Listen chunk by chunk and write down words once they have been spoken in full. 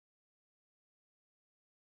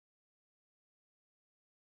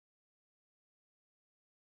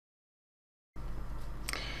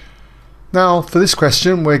Now for this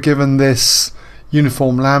question we're given this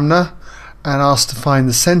uniform lambda and asked to find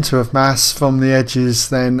the centre of mass from the edges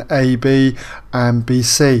then AB and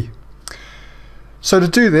BC. So to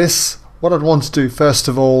do this, what I'd want to do first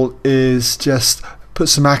of all is just put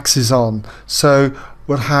some axes on. So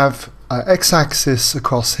we'll have x-axis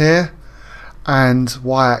across here and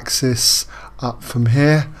y-axis up from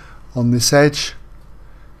here on this edge.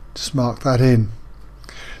 Just mark that in.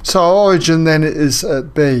 So our origin then is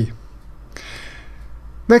at B.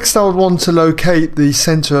 Next I would want to locate the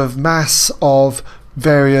centre of mass of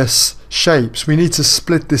various shapes. We need to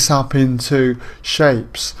split this up into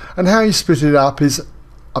shapes, and how you split it up is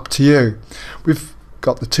up to you. We've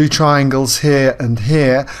got the two triangles here and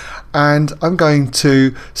here, and I'm going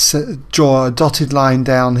to draw a dotted line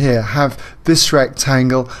down here, have this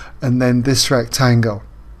rectangle and then this rectangle.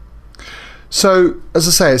 So as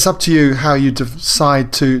I say, it's up to you how you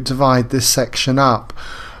decide to divide this section up,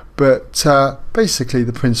 but basically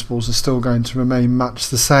the principles are still going to remain much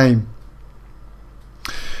the same.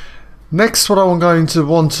 Next, what I'm going to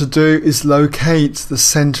want to do is locate the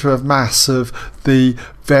centre of mass of the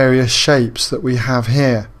various shapes that we have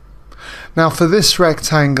here. Now for this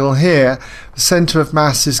rectangle here, the centre of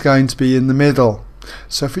mass is going to be in the middle.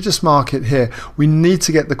 So if we just mark it here, we need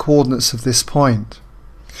to get the coordinates of this point.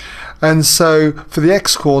 And so for the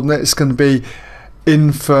x coordinate, it's going to be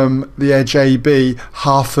in from the edge AB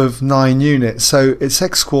half of 9 units. So its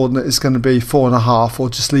x coordinate is going to be 4.5, or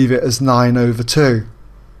just leave it as 9 over 2.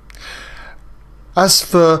 As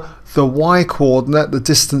for the y coordinate, the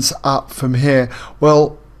distance up from here,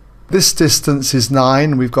 well, this distance is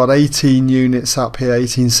 9. We've got 18 units up here,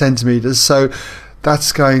 18 centimeters, so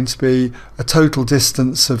that's going to be a total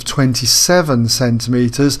distance of 27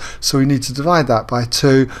 centimeters. So we need to divide that by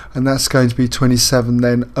 2, and that's going to be 27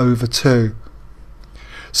 then over 2.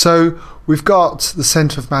 So we've got the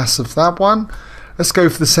centre of mass of that one. Let's go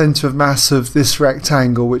for the centre of mass of this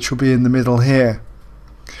rectangle, which will be in the middle here.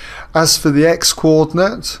 As for the x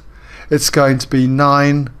coordinate, it's going to be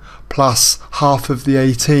 9 plus half of the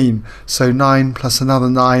 18. So 9 plus another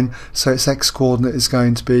 9, so its x coordinate is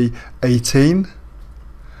going to be 18.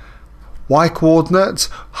 Y coordinate,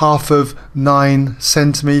 half of 9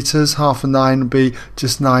 centimeters, half of 9 would be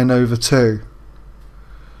just 9 over 2.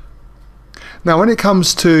 Now when it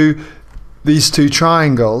comes to these two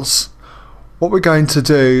triangles, what we're going to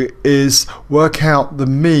do is work out the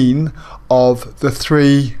mean of the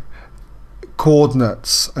three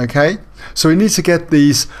coordinates. Okay, so we need to get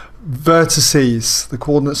these vertices, the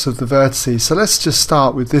coordinates of the vertices. So let's just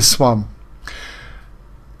start with this one.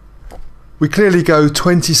 We clearly go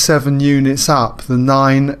 27 units up, the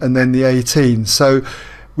 9 and then the 18. So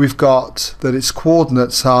we've got that its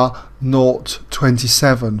coordinates are 0,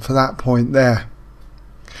 27 for that point there.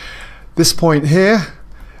 This point here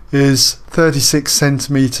is 36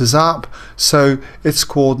 centimeters up, so its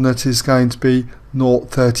coordinate is going to be 0,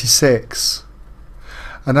 36.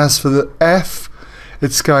 And as for the f,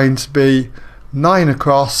 it's going to be 9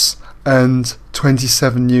 across and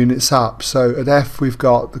 27 units up. So at f we've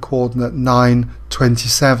got the coordinate 9,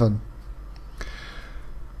 27.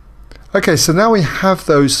 Okay, so now we have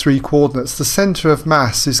those three coordinates. The centre of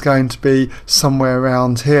mass is going to be somewhere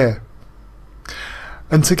around here.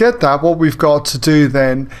 And to get that, what we've got to do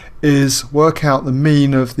then is work out the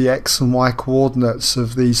mean of the x and y coordinates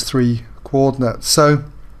of these three coordinates. So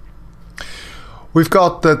we've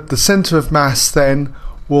got that the centre of mass then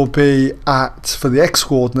will be at, for the x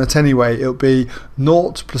coordinate anyway, it'll be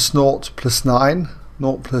 0 plus 0 plus 9,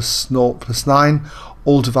 0 plus 0 plus 9,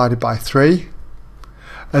 all divided by 3.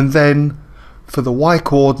 And then for the y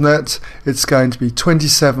coordinate, it's going to be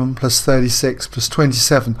 27 plus 36 plus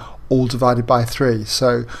 27, all divided by 3.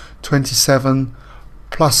 So 27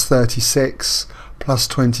 plus 36 plus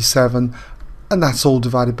 27, and that's all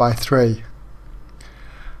divided by 3.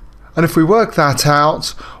 And if we work that out,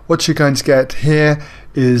 what you're going to get here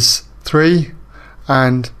is 3,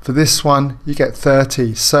 and for this one you get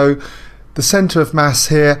 30. So the centre of mass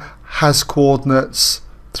here has coordinates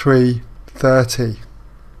 3, 30.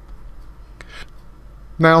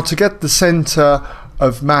 Now to get the centre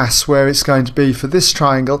of mass where it's going to be for this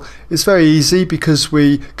triangle is very easy, because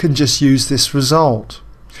we can just use this result.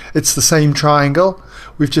 It's the same triangle,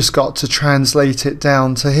 we've just got to translate it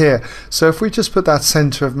down to here. So if we just put that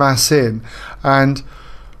centre of mass in, and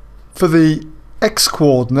for the x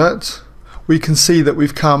coordinate we can see that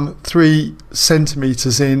we've come 3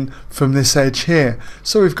 centimeters in from this edge here.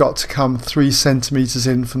 So we've got to come 3 centimeters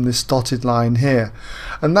in from this dotted line here.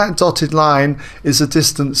 And that dotted line is a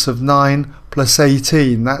distance of 9 plus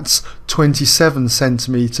 18. That's 27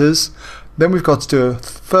 centimeters. Then we've got to do a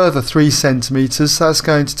further 3 centimeters, so that's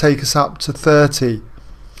going to take us up to 30.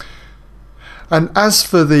 And as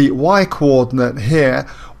for the y coordinate here,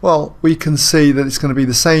 well, we can see that it's going to be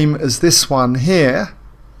the same as this one here.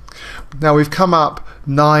 Now we've come up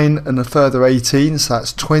 9 and a further 18, so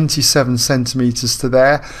that's 27 centimeters to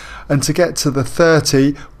there, and to get to the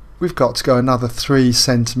 30 we've got to go another 3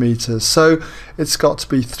 centimeters, so it's got to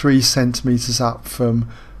be 3 centimeters up from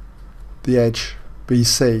the edge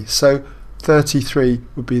BC. So 33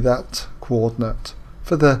 would be that coordinate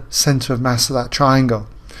for the center of mass of that triangle.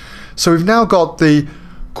 So we've now got the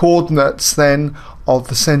coordinates then of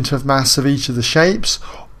the center of mass of each of the shapes.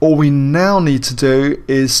 All we now need to do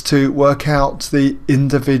is to work out the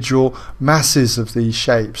individual masses of these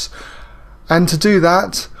shapes. And to do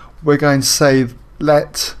that, we're going to say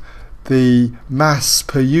let the mass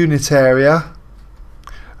per unit area,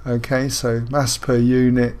 okay, so mass per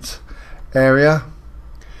unit area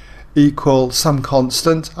equal some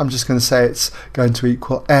constant. I'm just going to say it's going to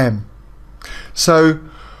equal m. So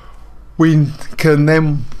we can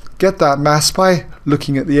then get that mass by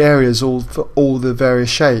looking at the areas for all the various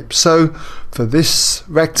shapes. So for this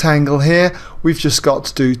rectangle here, we've just got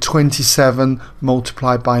to do 27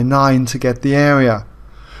 multiplied by 9 to get the area.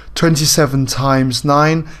 27 times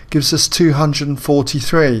 9 gives us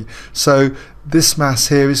 243. So this mass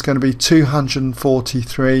here is going to be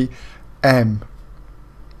 243 m.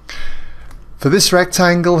 For this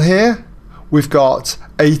rectangle here, we've got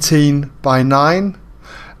 18 by 9.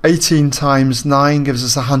 18 times 9 gives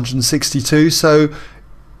us 162, so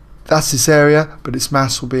that's its area, but its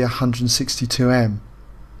mass will be 162 m.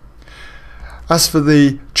 As for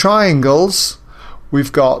the triangles,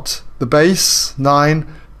 we've got the base 9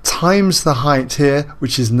 times the height here,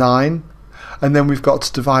 which is 9, and then we've got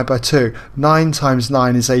to divide by 2. 9 times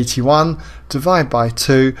 9 is 81, divide by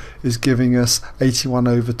 2 is giving us 81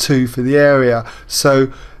 over 2 for the area,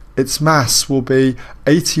 so its mass will be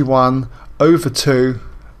 81 over 2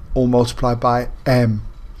 all multiplied by m.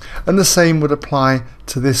 And the same would apply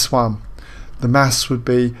to this one. The mass would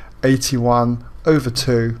be 81 over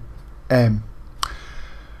 2 m.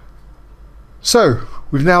 So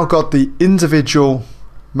we've now got the individual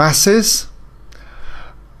masses.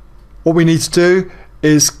 What we need to do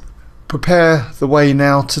is prepare the way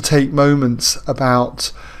now to take moments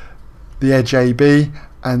about the edge AB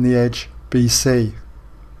and the edge BC.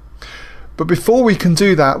 But before we can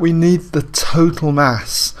do that, we need the total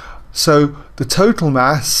mass. So the total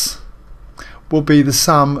mass will be the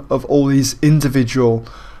sum of all these individual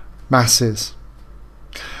masses.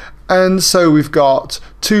 And so we've got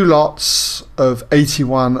 2 lots of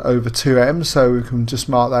 81 over 2m, so we can just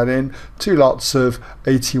mark that in. 2 lots of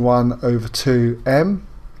 81 over 2m.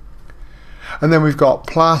 And then we've got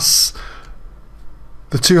plus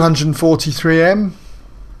the 243m,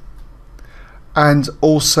 and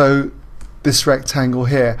also this rectangle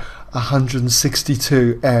here,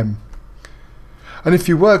 162m. And if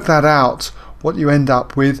you work that out, what you end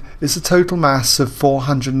up with is a total mass of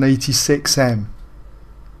 486m.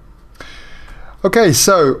 Okay,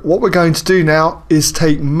 so what we're going to do now is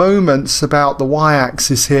take moments about the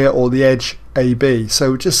y-axis here, or the edge AB. So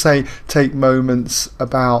we'll just say take moments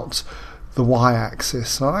about the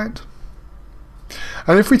y-axis, alright?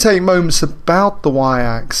 And if we take moments about the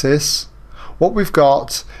y-axis, what we've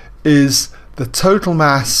got is the total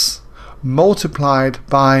mass multiplied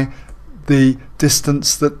by the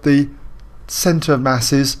distance that the center of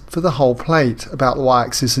mass is for the whole plate about the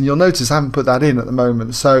y-axis. And you'll notice I haven't put that in at the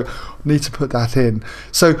moment, so I need to put that in.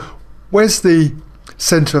 So where's the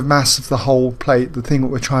center of mass of the whole plate, the thing that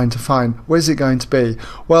we're trying to find? Where's it going to be?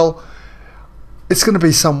 Well, it's going to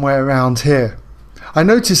be somewhere around here. I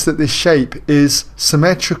notice that this shape is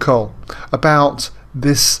symmetrical about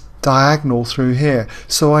this diagonal through here,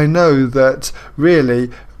 so I know that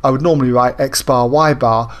really I would normally write x bar y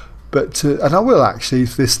bar, but and I will actually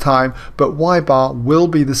this time, but y bar will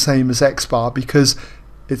be the same as x bar because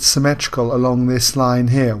it's symmetrical along this line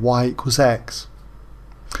here, y equals x.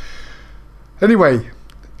 Anyway,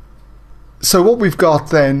 so what we've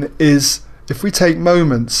got then is, if we take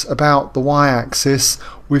moments about the y-axis,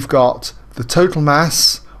 we've got the total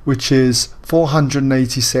mass, which is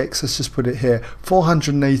 486, let's just put it here,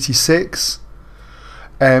 486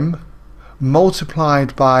 m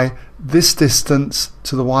multiplied by this distance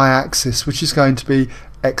to the y-axis, which is going to be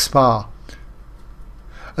x bar.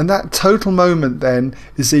 And that total moment then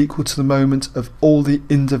is equal to the moment of all the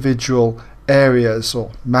individual areas,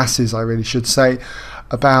 or masses I really should say,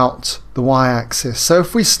 about the y-axis. So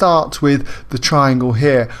if we start with the triangle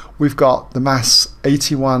here, we've got the mass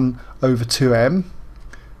 81 over 2m.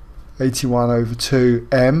 81 over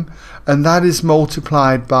 2m, and that is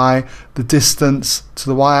multiplied by the distance to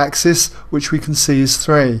the y-axis, which we can see is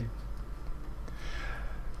 3.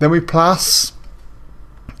 Then we plus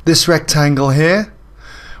this rectangle here.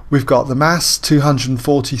 We've got the mass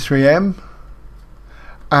 243m,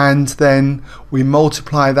 and then we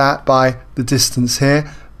multiply that by the distance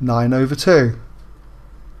here, 9 over 2.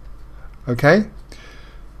 Okay,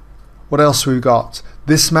 what else have we got?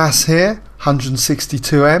 This mass here,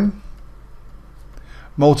 162m,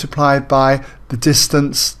 multiplied by the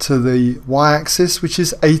distance to the y-axis, which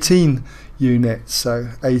is 18 units, so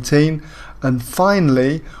 18. And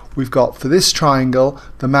finally, we've got for this triangle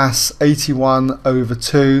the mass 81 over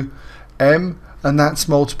 2m, and that's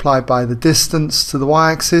multiplied by the distance to the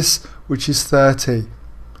y-axis, which is 30.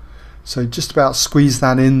 So just about squeeze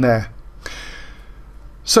that in there.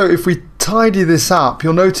 So if we tidy this up,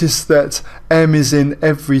 you'll notice that m is in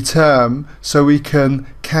every term, so we can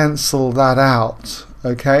cancel that out.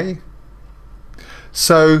 Okay,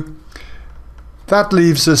 so that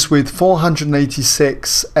leaves us with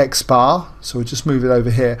 486 x bar, so we'll just move it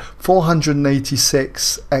over here,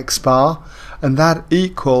 486 x bar, and that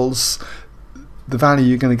equals the value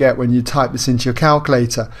you're going to get when you type this into your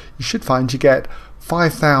calculator. You should find you get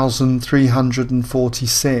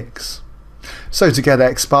 5,346. So to get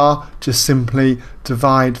x bar, just simply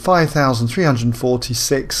divide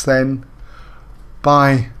 5,346 then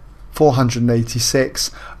by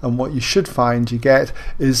 486, and what you should find you get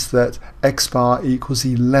is that x bar equals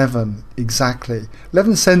 11, exactly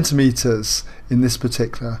 11 centimeters in this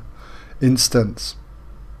particular instance.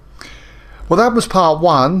 Well, that was part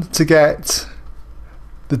 1, to get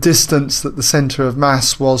the distance that the center of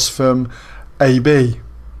mass was from AB.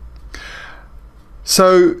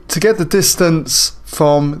 So to get the distance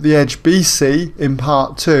from the edge BC in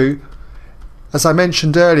part 2, as I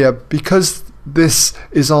mentioned earlier, because this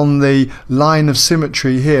is on the line of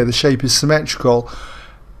symmetry here, the shape is symmetrical,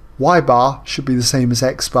 y bar should be the same as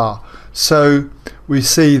x bar. So we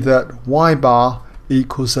see that y bar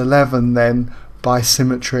equals 11 then by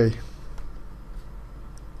symmetry.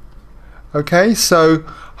 Okay, so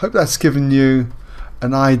hope that's given you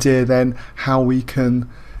an idea then how we can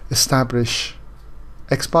establish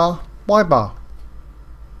x bar, y bar.